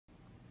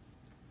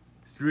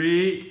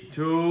3,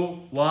 2,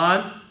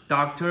 1,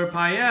 Dr.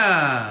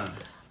 Payam.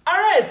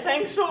 Alright,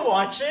 thanks for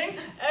watching,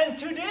 and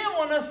today I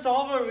want to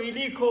solve a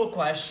really cool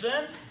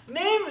question.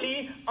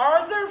 Namely,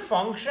 are there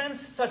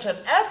functions such as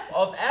f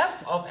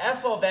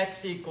of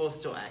x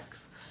equals to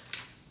x?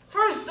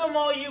 First of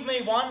all, you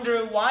may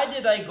wonder, why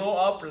did I go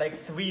up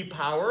like 3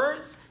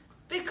 powers?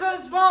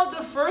 Because, well,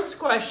 the first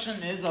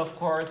question is, of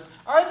course,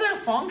 are there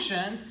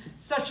functions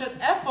such as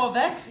f of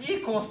x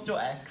equals to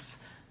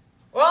x?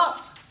 Well,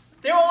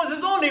 there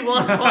is only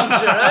one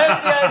function,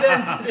 right? The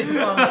identity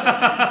function.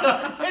 So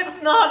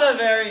it's not a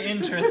very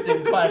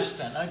interesting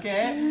question,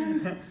 okay?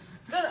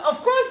 Then,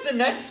 of course, the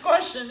next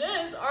question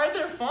is, are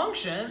there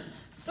functions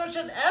such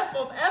as f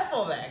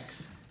of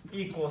x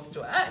equals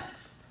to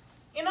x?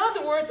 In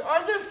other words,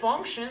 are there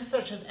functions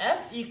such as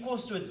f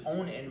equals to its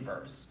own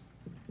inverse?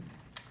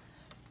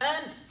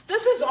 And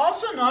this is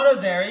also not a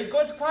very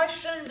good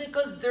question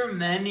because there are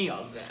many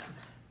of them.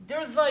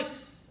 There's like,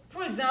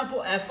 for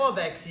example, f of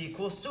x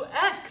equals to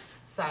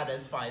x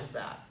satisfies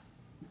that.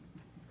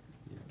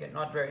 Okay,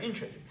 not very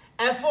interesting.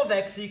 F of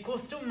x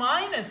equals to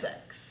minus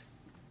x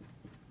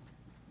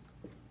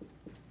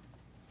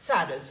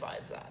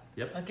satisfies that.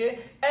 Yep. Okay,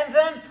 and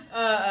then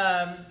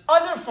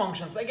other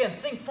functions. Again,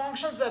 think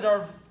functions that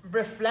are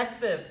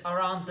reflective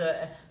around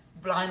the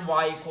line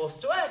y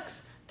equals to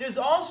x. There's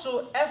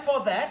also f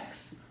of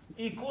x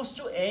equals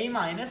to a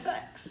minus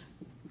x.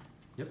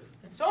 Yep.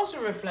 It's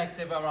also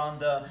reflective around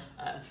the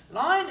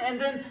line. And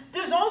then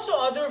there's also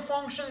other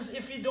functions.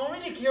 If you don't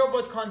really care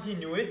about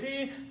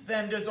continuity,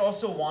 then there's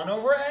also 1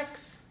 over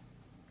x.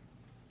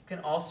 You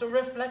can also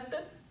reflect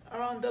it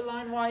around the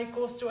line y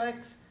equals to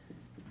x.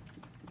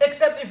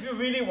 Except if you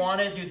really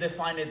want it, you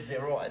define it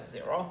 0 at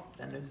 0.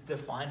 Then it's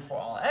defined for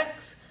all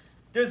x.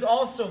 There's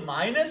also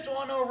minus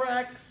 1 over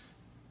x,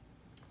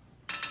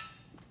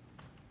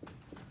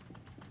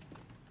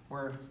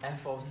 where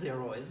f of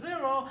 0 is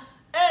 0.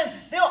 And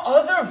there are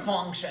other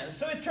functions.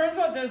 So it turns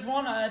out there's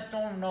one, I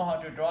don't know how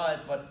to draw it,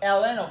 but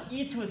ln of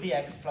e to the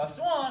x plus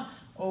 1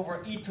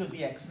 over e to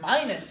the x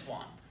minus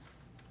 1.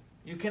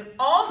 You can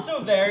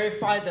also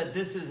verify that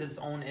this is its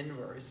own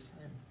inverse.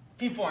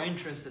 People are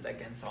interested, I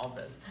can solve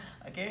this.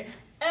 Okay?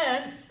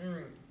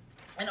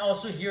 And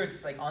also here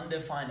it's like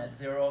undefined at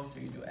 0, so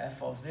you do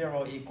f of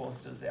 0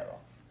 equals to 0.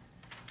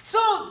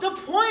 So the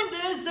point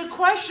is, the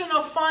question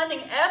of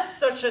finding f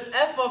such that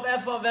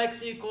f of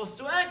x equals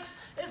to x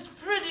is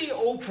pretty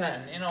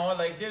open. You know,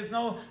 like there's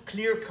no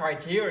clear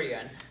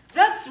criterion.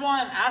 That's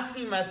why I'm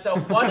asking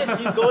myself, what if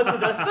you go to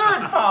the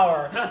third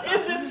power?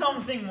 Is it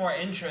something more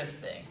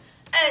interesting?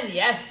 And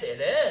yes,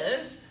 it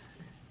is.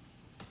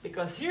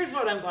 Because here's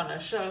what I'm going to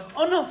show.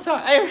 Oh no,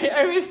 sorry,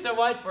 I erased the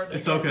whiteboard again.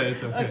 It's okay,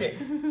 it's okay. Okay,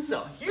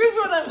 so here's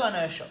what I'm going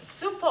to show.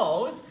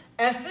 Suppose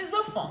f is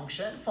a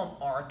function from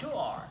R to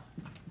R.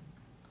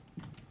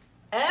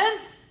 And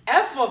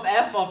f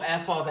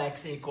of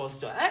x equals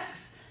to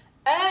x,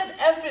 and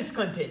f is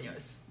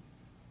continuous.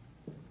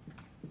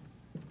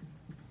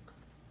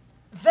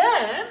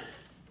 Then,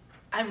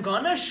 I'm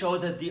going to show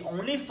that the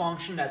only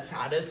function that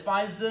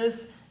satisfies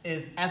this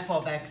is f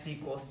of x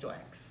equals to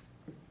x.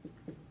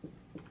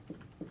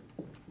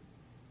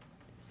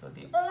 So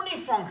the only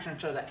function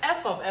to the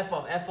f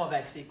of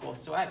x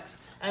equals to x,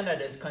 and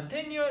that is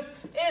continuous,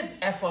 is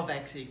f of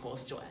x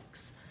equals to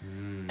x.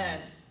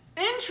 And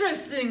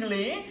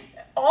interestingly,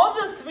 all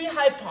the 3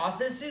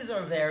 hypotheses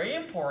are very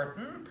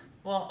important.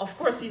 Well, of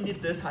course you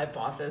need this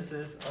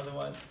hypothesis,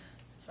 otherwise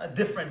a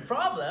different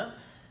problem.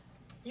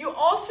 You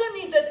also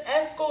need that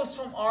f goes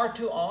from R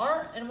to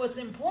R, and what's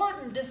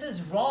important, this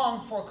is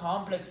wrong for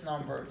complex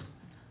numbers.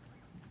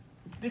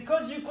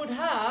 Because you could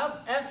have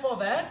f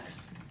of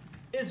x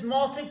is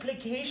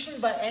multiplication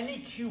by any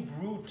cube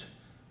root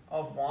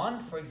of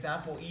 1, for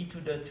example, e to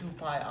the 2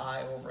 pi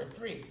I over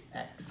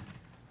 3x.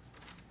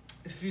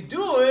 If you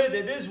do it,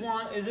 it is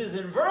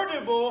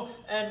invertible,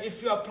 and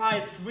if you apply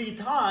it 3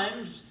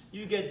 times,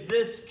 you get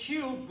this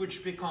cube,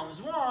 which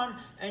becomes 1,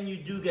 and you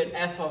do get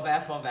f of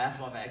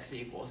x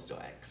equals to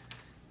x.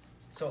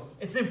 So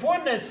it's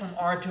important that it's from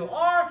R to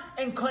R,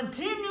 and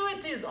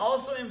continuity is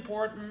also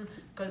important,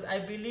 because I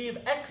believe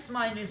x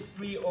minus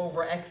 3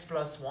 over x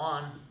plus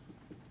 1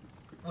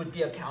 would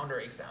be a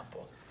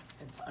counterexample.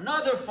 It's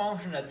another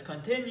function that's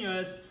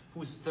continuous,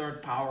 whose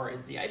third power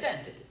is the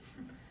identity.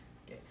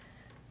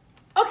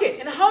 Okay,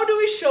 and how do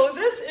we show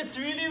this? It's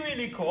really,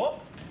 really cool.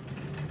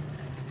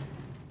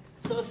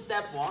 So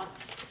step 1.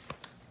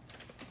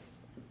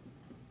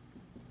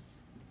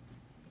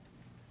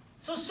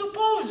 So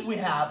suppose we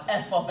have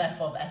f of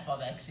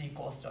x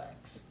equals to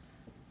x.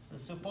 So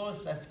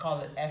suppose, let's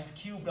call it f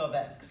cubed of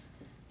x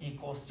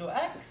equals to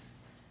x.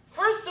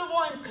 First of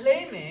all, I'm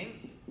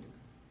claiming,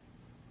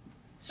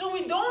 so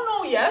we don't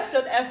know yet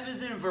that f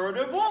is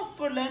invertible,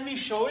 but let me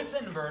show it's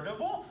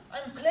invertible.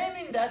 I'm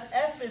claiming that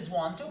f is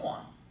 1 to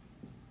 1.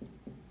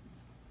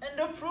 And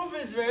the proof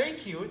is very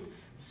cute.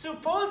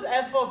 Suppose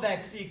f of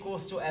x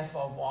equals to f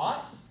of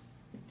y.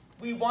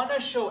 We want to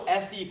show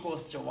f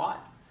equals to y.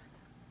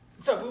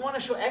 So we want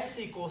to show x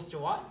equals to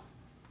y.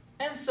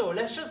 And so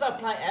let's just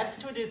apply f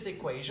to this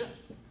equation.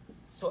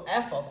 So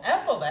f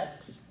of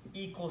x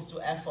equals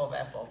to f of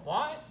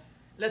y.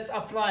 Let's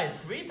apply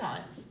it 3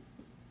 times.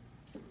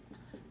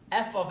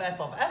 F of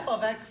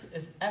x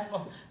is f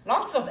of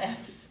lots of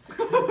f's.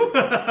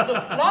 So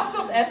lots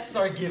of f's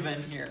are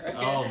given here. Okay?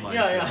 Oh my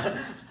yeah.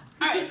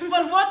 Alright,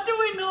 but what do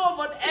we know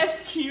about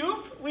f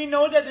cubed? We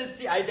know that it's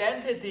the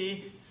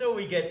identity, so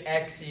we get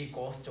x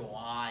equals to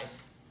y.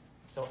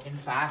 So in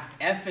fact,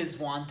 f is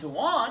 1 to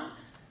 1,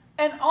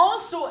 and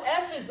also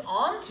f is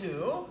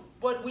onto,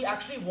 but we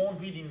actually won't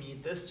really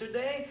need this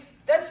today.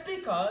 That's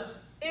because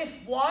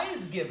if y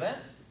is given,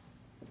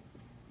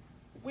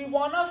 we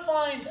want to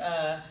find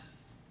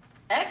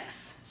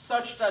x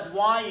such that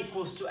y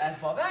equals to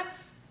f of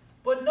x.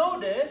 But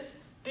notice,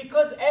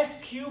 because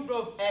f cubed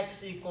of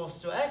x equals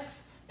to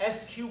x,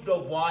 f cubed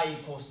of y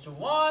equals to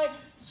y,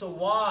 so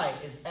y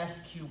is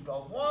f cubed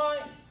of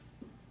y,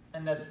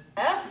 and that's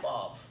f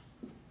of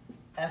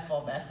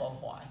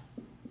y.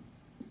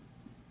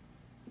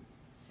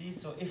 See,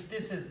 so if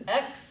this is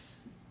x,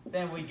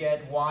 then we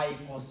get y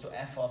equals to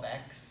f of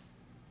x.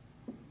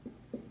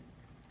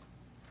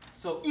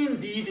 So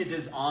indeed it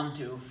is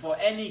onto. For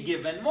any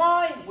given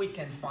y, we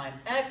can find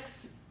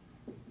x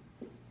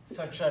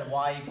such that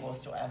y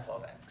equals to f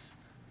of x.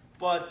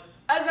 But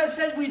as I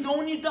said, we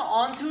don't need the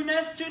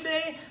onto-ness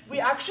today. We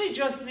actually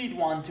just need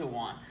 1 to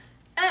 1.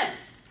 And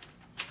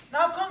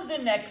now comes the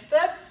next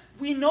step.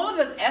 We know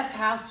that f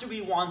has to be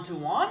 1 to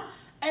 1.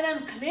 And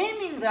I'm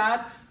claiming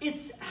that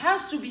it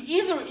has to be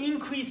either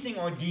increasing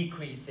or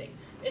decreasing.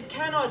 It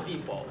cannot be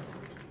both.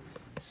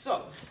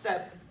 So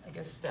step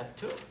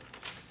 2.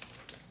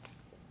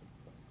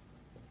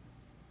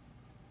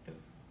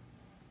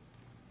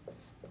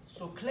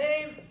 So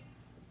claim,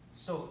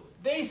 so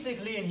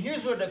basically, and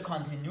here's where the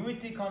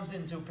continuity comes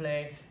into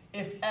play.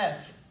 If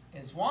f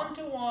is 1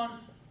 to 1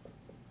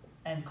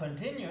 and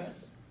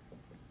continuous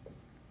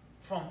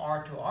from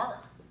R to R,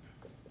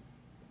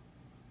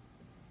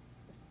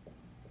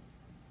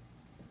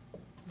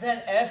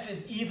 then f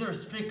is either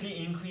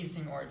strictly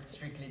increasing or it's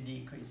strictly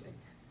decreasing.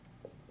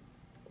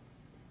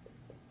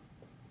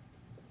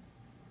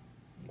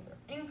 Either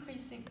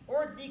increasing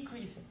or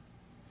decreasing.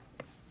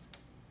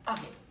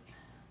 Okay.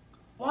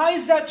 Why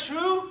is that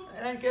true?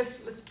 And I guess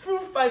let's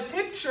prove by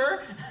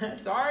picture.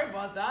 Sorry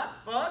about that.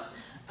 But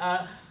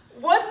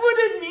what would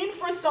it mean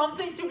for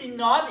something to be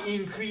not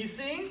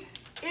increasing?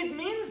 It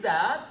means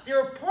that there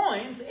are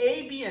points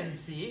A, B, and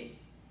C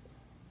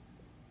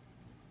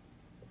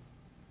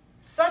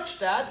such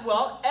that,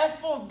 well,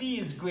 f of B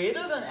is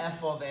greater than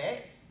f of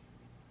A.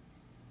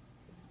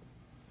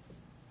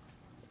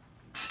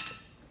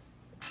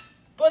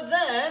 But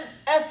then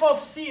f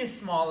of C is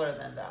smaller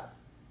than that.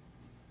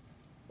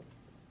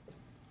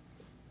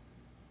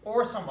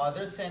 Or some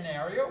other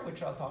scenario,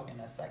 which I'll talk in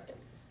a second.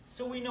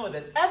 So we know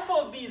that f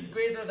of B is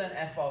greater than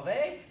f of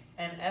A,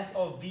 and f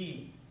of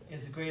B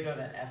is greater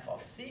than f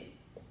of C.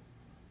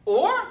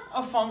 Or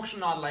a function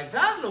not like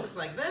that looks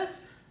like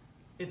this.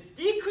 It's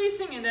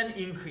decreasing and then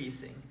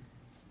increasing.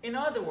 In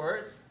other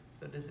words,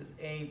 so this is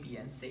A, B,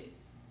 and C.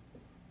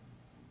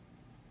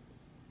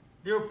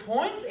 There are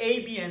points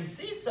A, B, and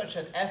C such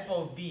that f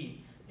of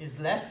B is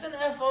less than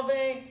f of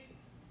A,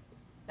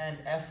 and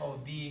f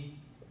of B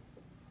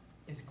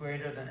is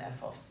greater than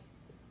f of C.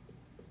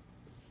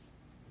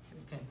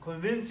 You can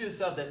convince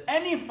yourself that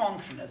any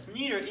function that's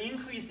neither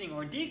increasing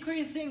or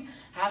decreasing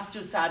has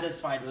to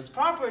satisfy those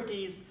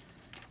properties.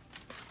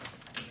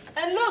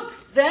 And look,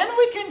 then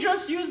we can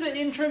just use the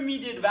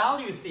intermediate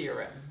value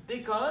theorem,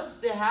 because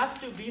they have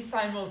to be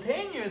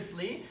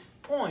simultaneously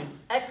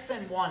points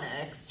x1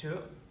 and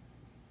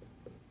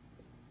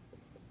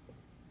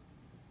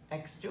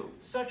x2,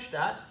 such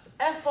that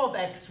f of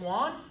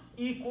x1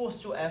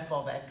 equals to f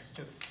of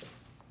x2.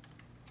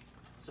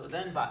 So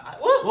then by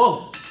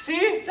Whoa!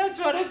 See, that's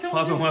what I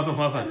told you. What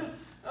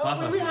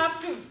happened? We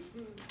have to,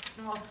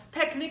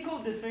 technical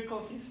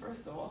difficulties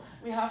first of all.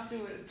 We have to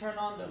turn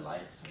on the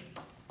lights.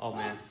 Oh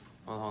man.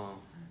 Hold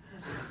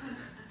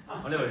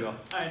on. There we go.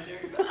 Alright, there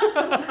you go.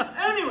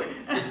 Anyway.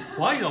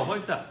 Why though? Why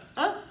is that?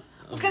 Huh?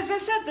 Because I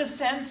said the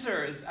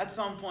sensors at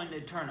some point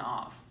they turn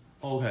off.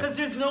 Okay. Because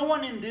there's no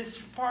one in this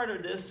part or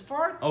this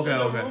part. Okay, so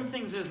the okay. room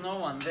thinks there's no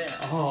one there.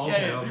 Oh,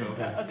 okay, Yeah.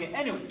 okay. Okay,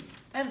 anyway.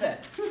 And then,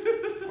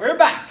 we're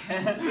back.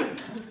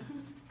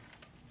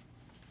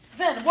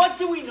 Then, what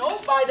do we know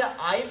by the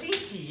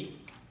IVT,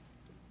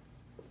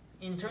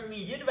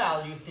 intermediate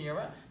value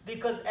theorem?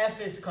 Because f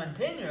is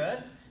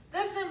continuous,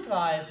 this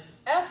implies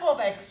f of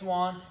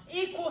x1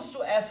 equals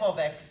to f of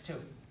x2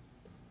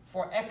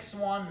 for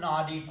x1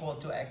 not equal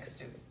to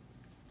x2.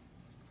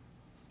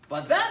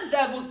 But then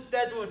that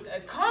would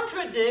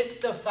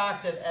contradict the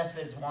fact that f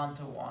is 1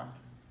 to 1.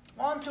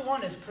 1 to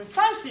 1 is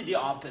precisely the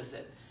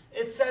opposite.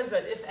 It says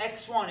that if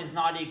x1 is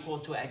not equal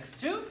to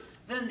x2,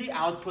 then the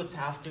outputs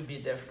have to be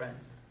different.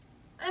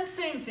 And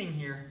same thing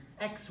here,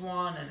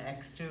 x1 and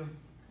x2.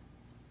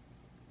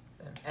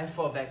 Then f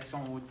of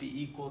x1 would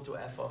be equal to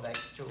f of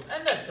x2,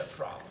 and that's a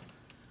problem.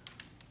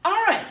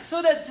 All right,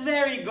 so that's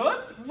very good.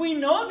 We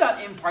know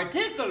that in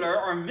particular,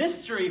 our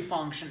mystery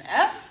function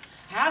f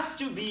has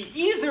to be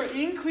either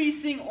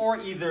increasing or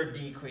either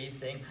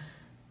decreasing.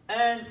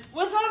 And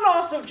without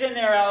loss of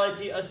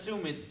generality,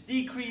 assume it's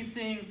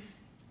decreasing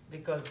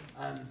because,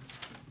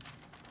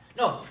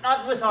 no,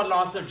 not without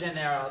loss of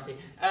generality.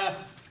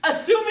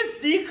 Assume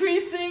it's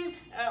decreasing,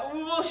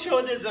 we will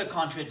show there's a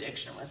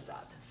contradiction with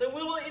that. So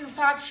we will in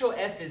fact show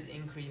f is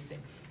increasing.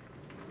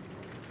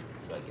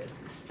 So I guess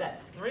it's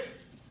step 3.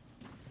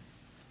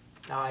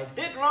 Now I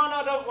did run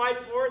out of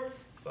whiteboards,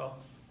 so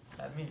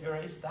let me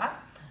erase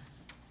that.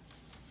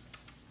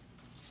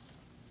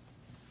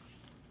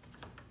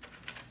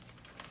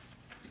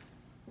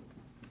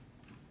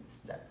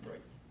 Step 3.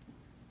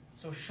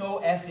 So show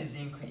f is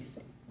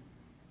increasing.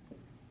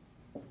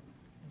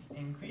 It's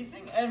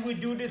increasing, and we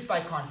do this by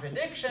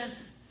contradiction.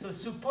 So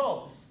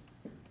suppose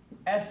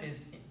f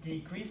is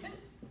decreasing,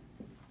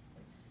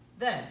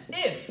 then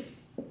if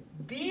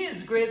b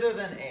is greater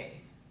than a,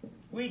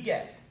 we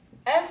get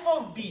f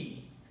of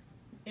b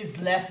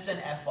is less than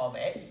f of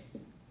a.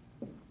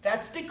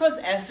 That's because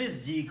f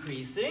is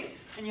decreasing,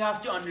 and you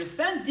have to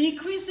understand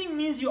decreasing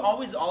means you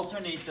always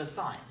alternate the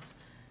signs.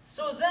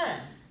 So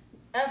then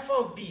f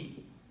of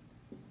b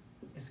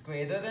is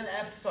greater than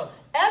f, so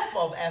f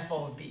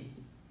of b,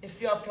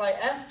 if you apply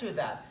f to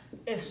that,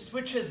 it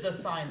switches the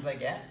signs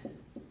again.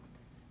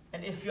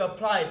 And if you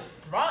apply it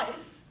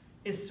thrice,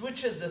 it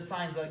switches the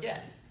signs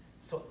again.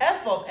 So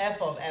f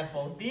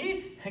of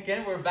b,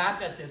 again we're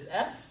back at this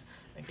f's,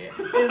 okay,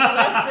 is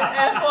less than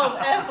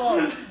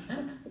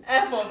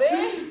f of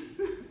a.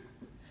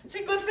 It's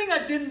a good thing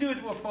I didn't do it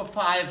for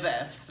 5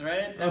 f's,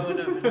 right? That would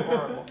have been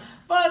horrible.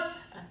 But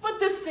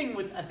this thing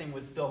would, I think,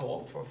 would still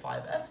hold for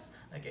 5 f's.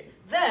 Okay.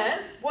 Then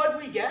what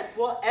we get,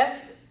 well,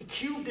 f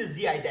cubed is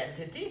the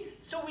identity,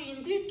 so we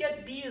indeed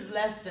get b is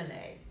less than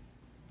a.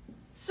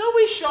 So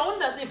we've shown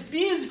that if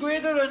b is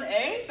greater than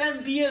a,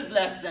 then b is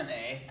less than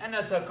a. And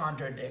that's a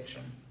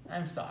contradiction.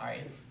 I'm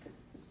sorry.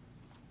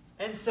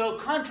 And so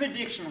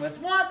contradiction with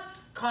what?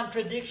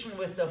 Contradiction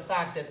with the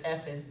fact that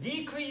f is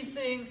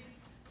decreasing.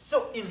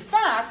 So in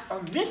fact,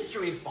 our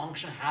mystery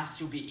function has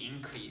to be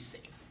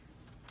increasing.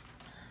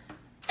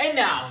 And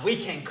now we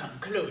can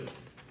conclude.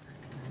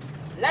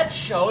 Let's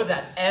show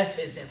that f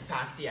is in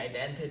fact the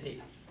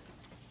identity.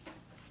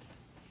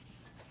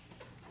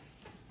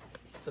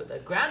 So the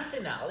grand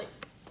finale.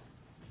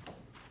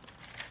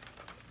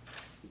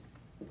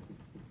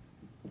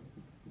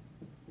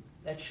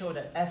 Let's show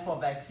that f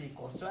of x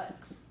equals to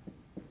x.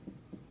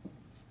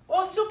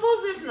 Well,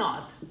 suppose if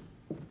not.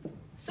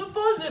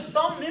 Suppose there's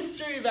some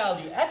mystery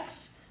value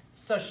x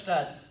such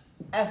that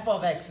f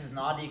of x is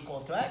not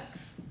equal to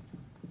x.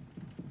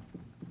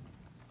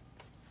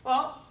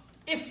 Well,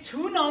 if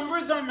two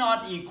numbers are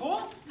not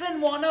equal,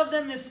 then one of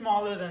them is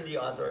smaller than the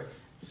other.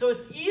 So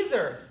it's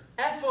either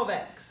f of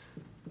x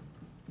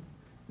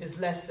is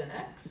less than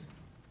x,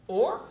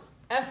 or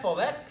f of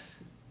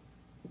x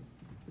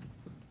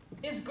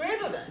is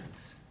greater than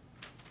x.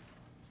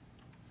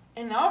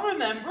 And now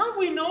remember,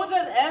 we know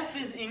that f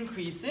is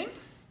increasing,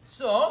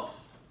 so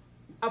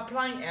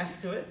applying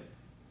f to it,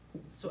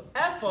 so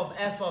f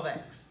of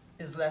x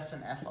is less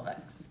than f of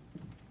x.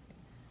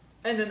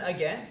 And then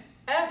again,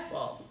 f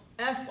of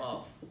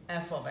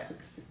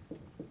x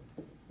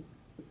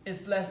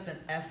is less than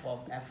f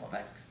of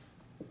x.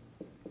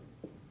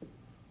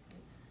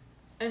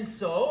 And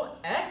so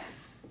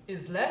x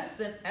is less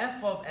than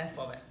f of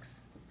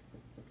x.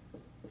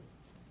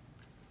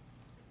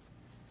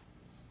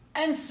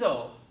 And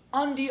so,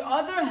 on the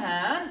other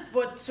hand,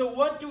 so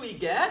what do we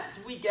get?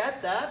 We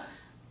get that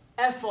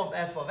f of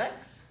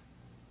x.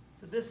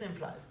 So this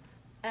implies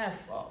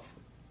f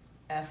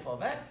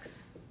of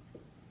x.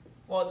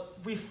 Well,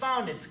 we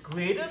found it's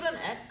greater than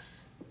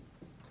x,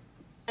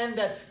 and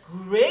that's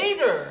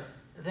greater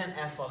than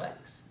f of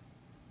x.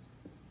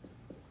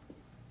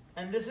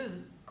 And this is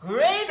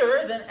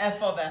greater than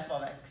f of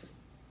x.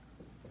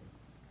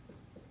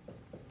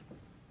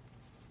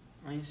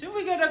 And so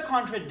we get a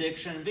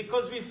contradiction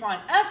because we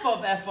find f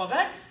of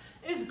x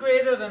is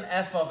greater than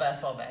f of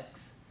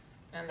x.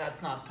 And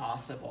that's not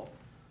possible.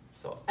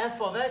 So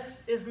f of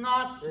x is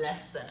not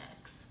less than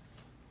x.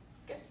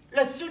 Okay.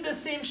 Let's do the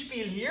same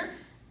spiel here.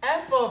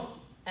 f of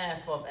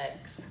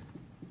x,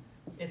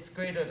 it's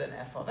greater than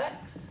f of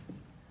x.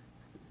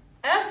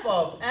 f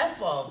of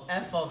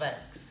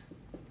x,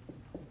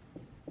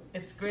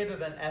 it's greater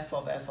than f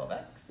of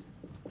x.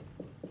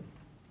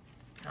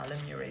 Now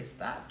let me erase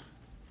that.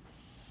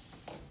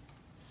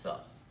 So,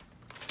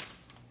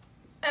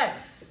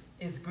 x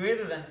is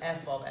greater than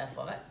f of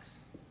x.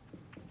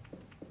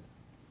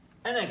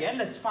 And again,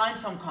 let's find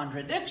some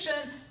contradiction.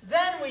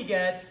 Then we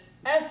get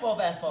f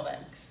of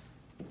x.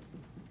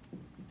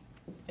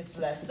 It's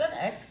less than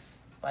x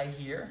by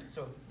here.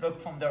 So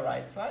look from the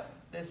right side.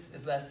 This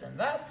is less than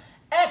that.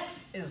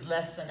 X is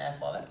less than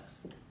f of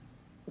x.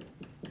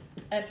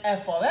 And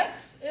f of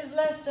x is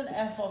less than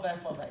f of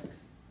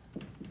x.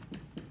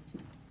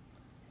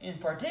 In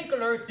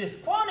particular,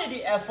 this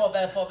quantity f of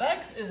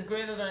x is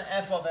greater than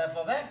f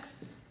of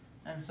x.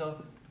 And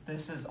so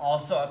this is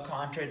also a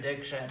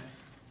contradiction.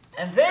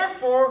 And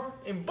therefore,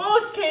 in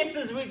both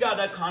cases, we got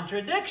a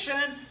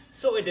contradiction.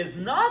 So it is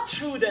not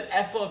true that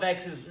f of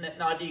x is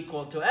not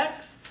equal to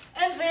x,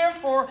 and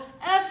therefore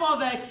f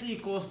of x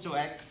equals to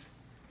x.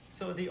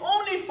 So the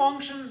only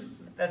function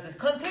that is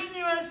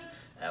continuous,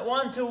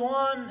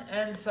 one-to-one,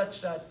 and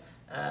such that,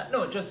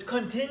 no, just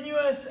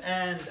continuous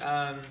and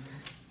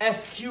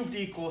f cubed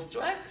equals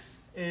to x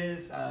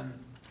is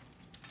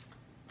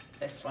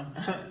this one,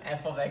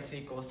 f of x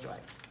equals to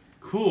x.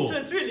 Cool. So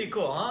it's really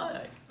cool, huh?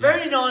 Like,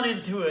 very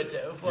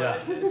non-intuitive,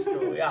 but it is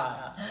cool.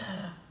 Yeah.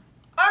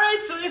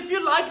 Alright, so if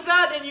you like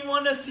that and you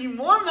want to see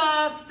more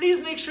math, please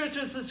make sure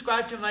to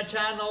subscribe to my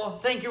channel.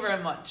 Thank you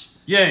very much.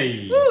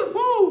 Yay! Woo!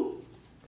 Woo!